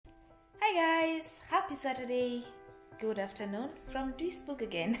Happy Saturday, good afternoon from Duisburg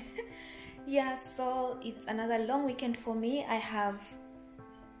again. Yeah, so it's another long weekend for me. I have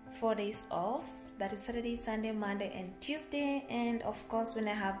 4 days off, that is Saturday, Sunday, Monday and Tuesday, and of course when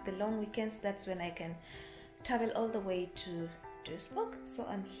I have the long weekends, that's when I can travel all the way to Duisburg. So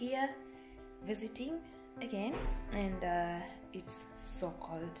I'm here visiting again, and it's so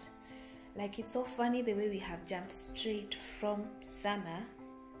cold. Like, it's so funny the way we have jumped straight from summer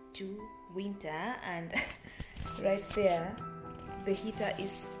to winter, and right there the heater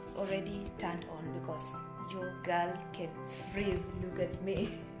is already turned on because your girl can freeze. Look at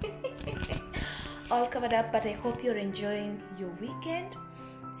me. All covered up, but I hope you're enjoying your weekend.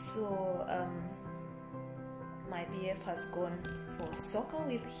 So my BF has gone for soccer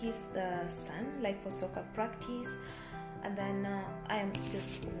with his son, like for soccer practice, and then I am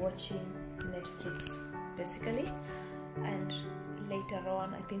just watching Netflix basically. And later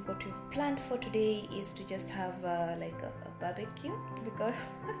on, I think what we've planned for today is to just have like a barbecue, because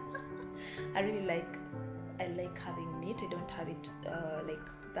I like having meat. I don't have it like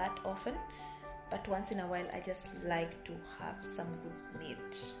that often, but once in a while I just like to have some good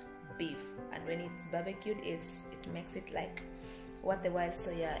meat, beef, and when it's barbecued, it makes it like worth the while.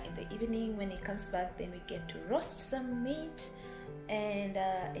 So yeah, in the evening when he comes back, then we get to roast some meat and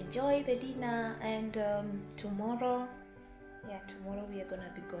enjoy the dinner. And tomorrow we are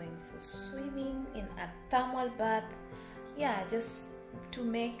gonna be going for swimming in a thermal bath. Yeah, just to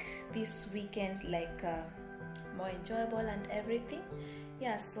make this weekend like more enjoyable and everything.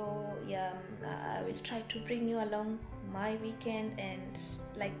 Yeah, so yeah, I will try to bring you along my weekend and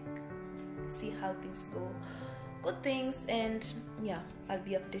like see how things go, good things, and yeah, I'll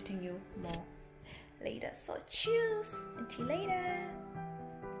be updating you more later. So cheers, until later.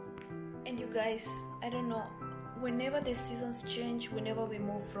 And you guys, I don't know, whenever the seasons change, whenever we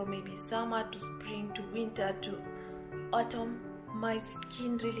move from maybe summer to spring to winter to autumn, my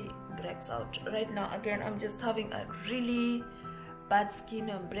skin really breaks out. Right now again, I'm just having a really bad skin.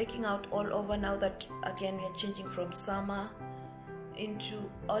 I'm breaking out all over now that again we are changing from summer into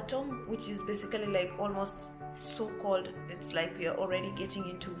autumn, which is basically like almost so cold. It's like we are already getting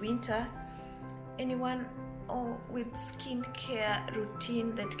into winter. Anyone with skincare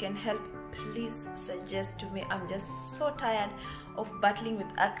routine that can help, please suggest to me. I'm just so tired of battling with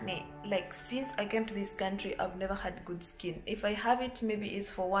acne. Like, since I came to this country, I've never had good skin. If I have it, maybe it's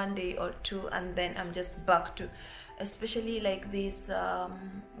for 1 day or 2, and then I'm just back to, especially like this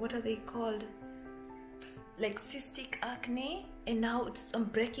what are they called, like cystic acne, and now I'm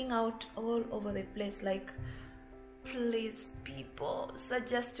breaking out all over the place. Like, please people,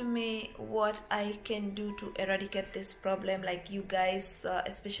 suggest to me what I can do to eradicate this problem. Like, you guys,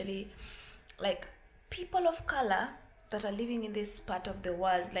 especially like people of color that are living in this part of the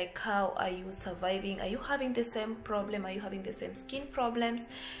world, like, how are you surviving? Are you having the same problem? Are you having the same skin problems?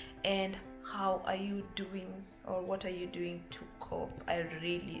 And how are you doing, or what are you doing to cope? I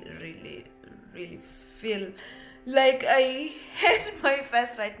really feel like I hate my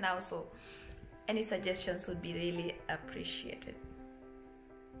face right now, so any suggestions would be really appreciated.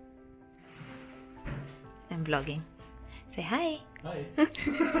 I'm vlogging. Say hi. Hi.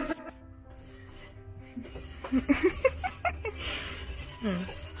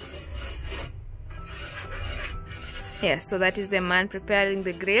 Yeah, so that is the man preparing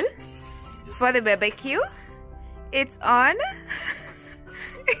the grill for the barbecue. It's on.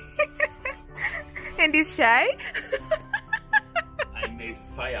 And he's shy. I made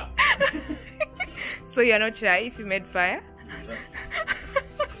fire. So you're not shy if you made fire?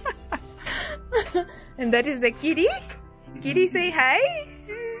 And that is the kitty. Kitty, say hi.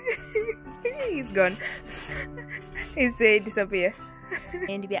 He's gone. He said disappear.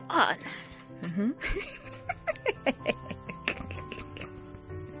 And we are on.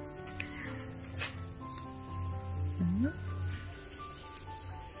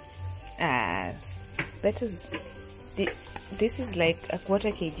 That is, this is like a quarter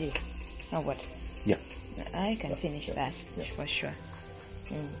kg. Or what? Yeah. I can finish that for sure.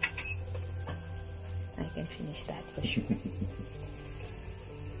 I can finish that for sure.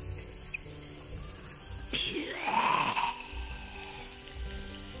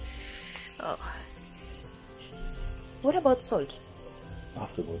 Oh. What about salt?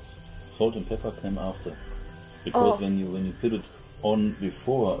 Afterwards. Salt and pepper came after. Because when you put it on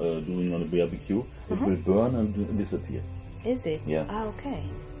before doing on a barbecue, it will burn and disappear. Is it? Yeah. Ah, okay.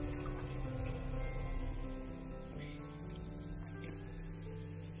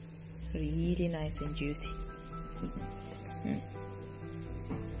 Really nice and juicy.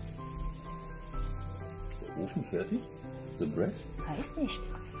 Ofen fertig? The bread? Weiß nicht.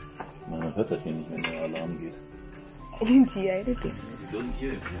 Man hört das hier nicht, wenn der Alarm geht. I didn't hear anything. You don't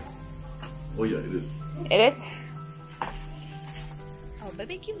hear it, yeah. Oh yeah, it is. It is? Our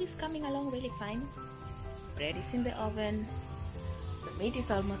barbecue is coming along really fine. Bread is in the oven. The meat is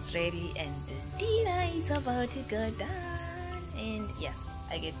almost ready and the dinner is about to go down. And yes,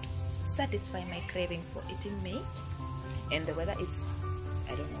 I get to satisfy my craving for eating meat. And the weather is,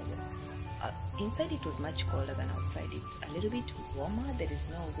 I don't know, inside it was much colder than outside. It's a little bit warmer, there is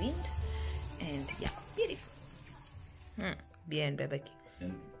no wind. And yeah, beautiful. Bien barbecue.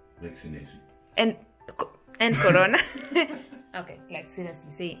 And vaccination. And corona. Okay, like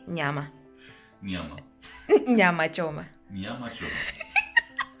seriously, say nyama. Nyama. Nyama choma. Nyama choma.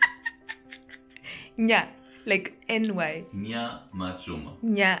 Nya, like NY. Nyama choma.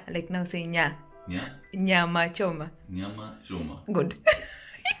 Nya, like now say nya. Nya? Nyama choma. Nyama choma. Good.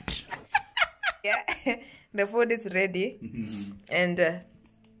 Yeah, the food is ready and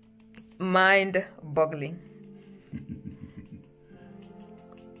mind-boggling.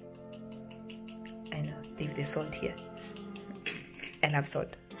 I know, leave the salt here. I love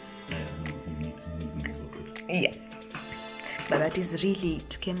salt. Yeah, but that is really,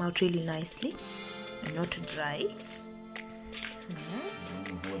 it came out really nicely and not dry. I don't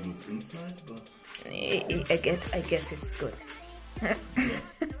know how it looks inside, but I guess it's good.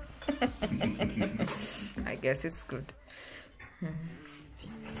 I guess it's good.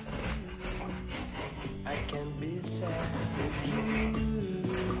 I can be sad with you.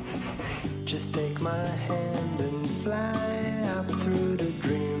 Just take my hand and fly up through the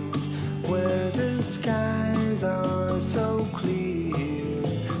dreams where the skies are so clear.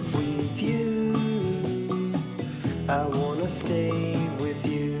 With you, I wanna stay with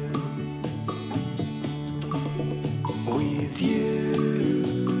you. With you,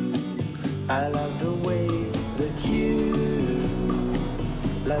 I love the way that you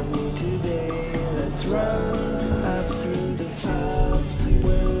love me today. Let's run up through the fields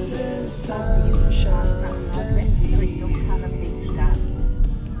where the sun shines.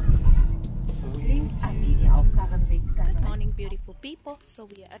 Good morning, beautiful people. So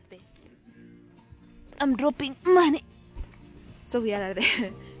we are at the. I'm dropping money. So we are at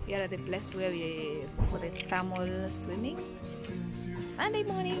the place where we for the thermal swimming. It's Sunday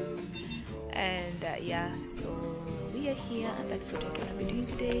morning, and yeah, so we are here, and that's what I'm gonna be doing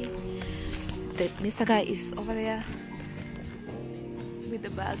today. The Mr. guy is over there with the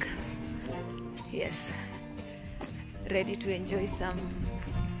bag. Yes, ready to enjoy some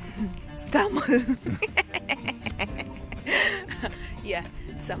thermal. Yeah,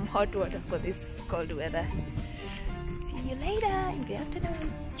 some hot water for this cold weather. See you later in the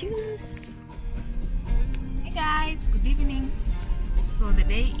afternoon. Cheers. Hey guys, good evening. So the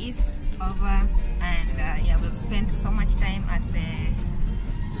day is over, and yeah, we've spent so much time at the,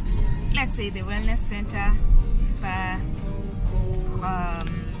 let's say, the wellness center, spa,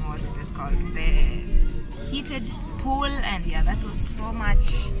 what is it called, the heated pool, and yeah, that was so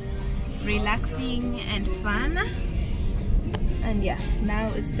much relaxing and fun. And yeah,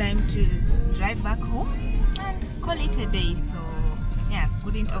 now it's time to drive back home and call it a day. So yeah,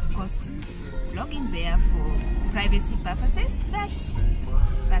 couldn't of course vlog in there for privacy purposes, but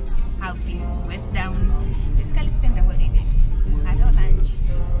that's how things went down. Basically spent the whole day there, had our lunch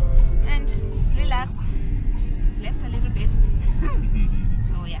and relaxed, slept a little bit.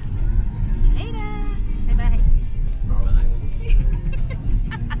 So yeah, see you later. Say bye.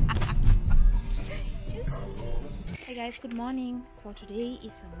 Hey guys, good morning. So today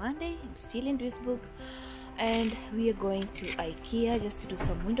is a Monday. I'm still in Duisburg, and we are going to IKEA just to do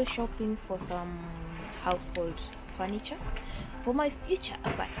some window shopping for some household furniture for my future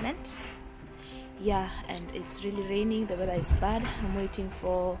apartment. Yeah, and it's really raining, the weather is bad. I'm waiting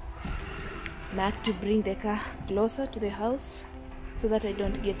for Mac to bring the car closer to the house so that I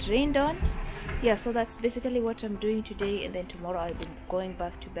don't get rained on. Yeah, so that's basically what I'm doing today, and then tomorrow I'll be going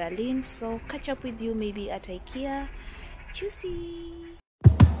back to Berlin. So catch up with you maybe at IKEA. Juicy.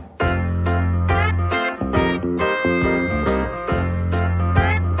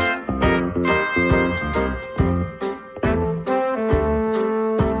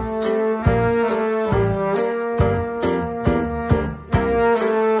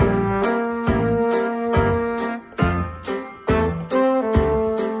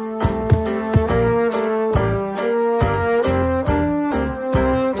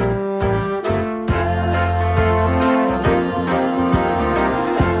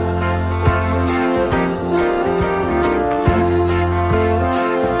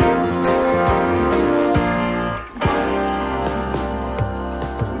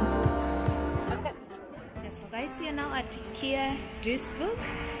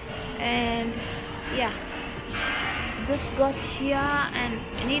 And yeah, just got here and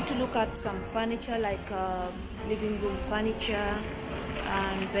I need to look at some furniture, like living room furniture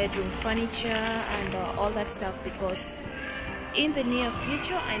and bedroom furniture and all that stuff, because in the near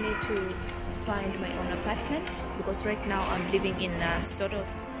future I need to find my own apartment, because right now I'm living in a sort of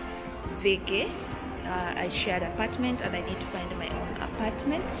vacay, a shared apartment, and I need to find my own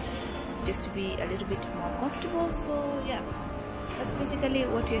apartment just to be a little bit more comfortable. So yeah, that's basically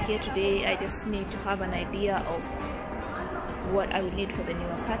what you're here today. I just need to have an idea of what I will need for the new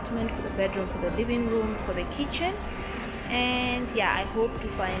apartment, for the bedroom, for the living room, for the kitchen. And yeah, I hope to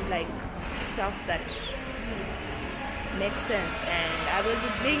find like stuff that makes sense, and I will be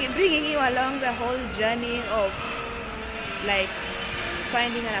bringing you along the whole journey of like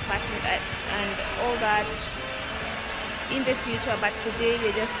finding an apartment and all that in the future. But today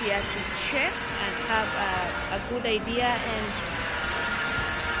we're just here to check and have a good idea, and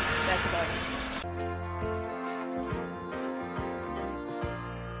that's about it.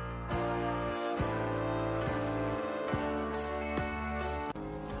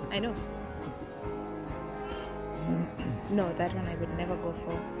 I know. No, that one I would never go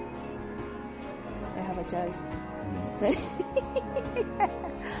for. I have a child.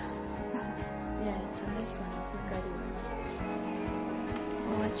 Yeah, it's a nice one. I think I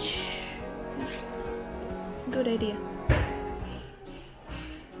will watch. Good idea.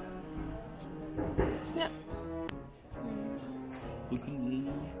 Yeah.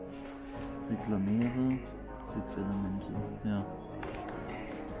 Rückenlehne, Reklamere, Sitzelemente, ja.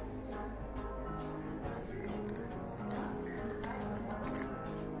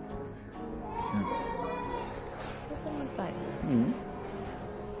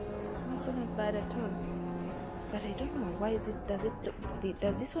 Also not bad at all, but I don't know why is it. Does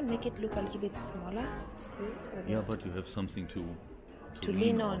this one make it look a little bit smaller, squeezed? Yeah, but you have something to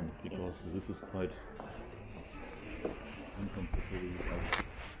lean on, because this is quite uncomfortable.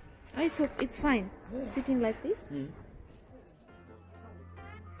 Oh, it's fine. Yeah. Sitting like this.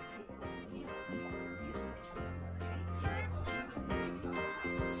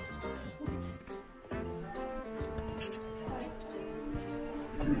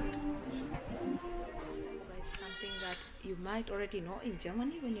 You might already know, in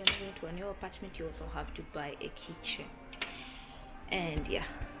Germany, when you're moving to a new apartment, you also have to buy a kitchen. And yeah,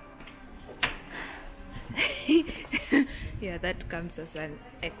 yeah, that comes as an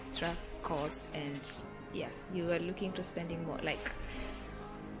extra cost. And yeah, you are looking to spending more, like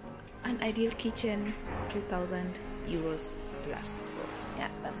an ideal kitchen, 2,000 euros plus. So yeah,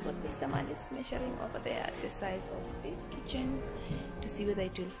 that's what Mr. Man is measuring over there, the size of this kitchen, to see whether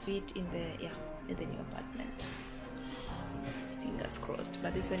it will fit in the new apartment. Fingers crossed.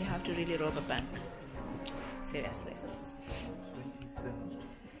 But this one you have to really rob a bank, seriously. 27.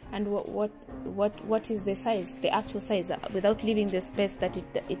 And what is the size, the actual size, without leaving the space that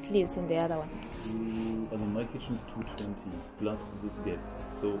it leaves in the other one? My kitchen is 220 plus this gap,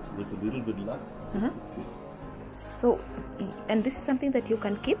 so with a little bit luck, it could fit. So, and this is something that you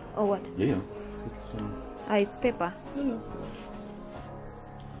can keep, or what? Yeah. It's paper. Yeah.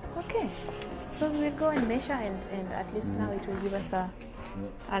 Okay. So we'll go and measure, and at least now it will give us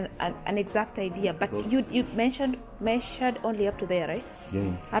an exact idea. But you measured only up to there, right?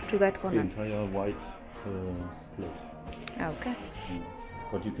 Yeah. Up to that corner. The entire white plate. Okay.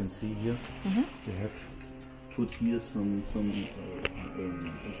 But you can see here, they have put here some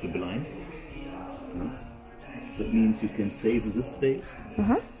the blind. That means you can save this space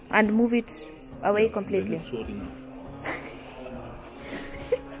and move it away completely. Then it's short enough.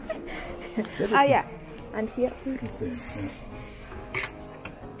 Yeah, and here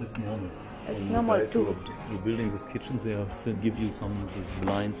that's normal. It's normal too. You're building this kitchen, they give you some of these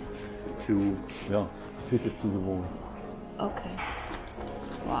blinds to fit it to the wall. Okay.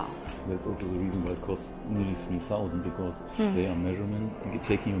 Wow. That's also the reason why it costs nearly 3,000, because they are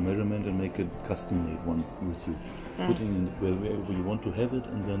taking a measurement and make a custom-made one with you, putting it wherever you want to have it,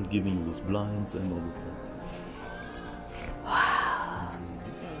 and then giving you these blinds and all this stuff. Wow.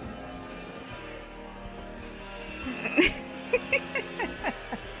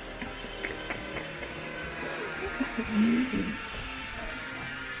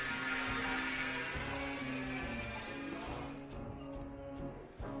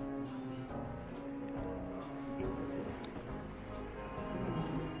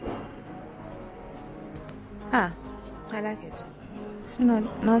 I like it. It's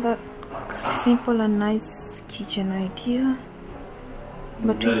another simple and nice kitchen idea,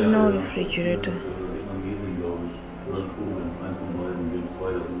 but with no refrigerator.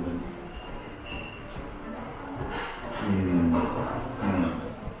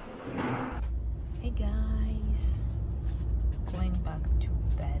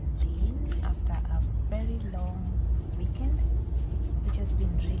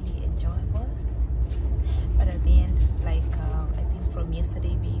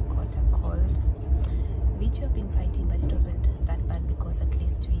 yesterday we caught a cold, which we have been fighting, but it wasn't that bad because at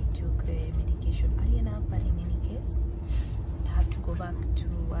least we took the medication early enough. But in any case, I have to go back to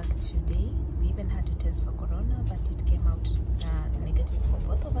work today. We even had to test for corona, but it came out negative for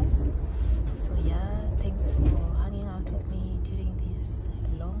both of us. So yeah, thanks for hanging out with me during this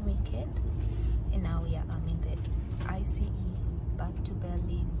long weekend. And now yeah, I'm in the ICE back to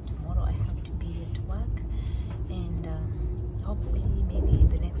Berlin. Tomorrow I have to be at work, and hopefully maybe in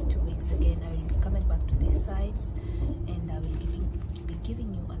the next 2 weeks again I will be coming back to these sites, and I will be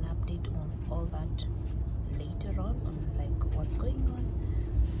giving you an update on all that later on like what's going on.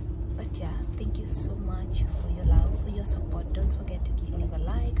 But yeah, thank you so much for your love, for your support. Don't forget to leave a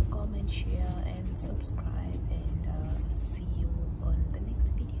like,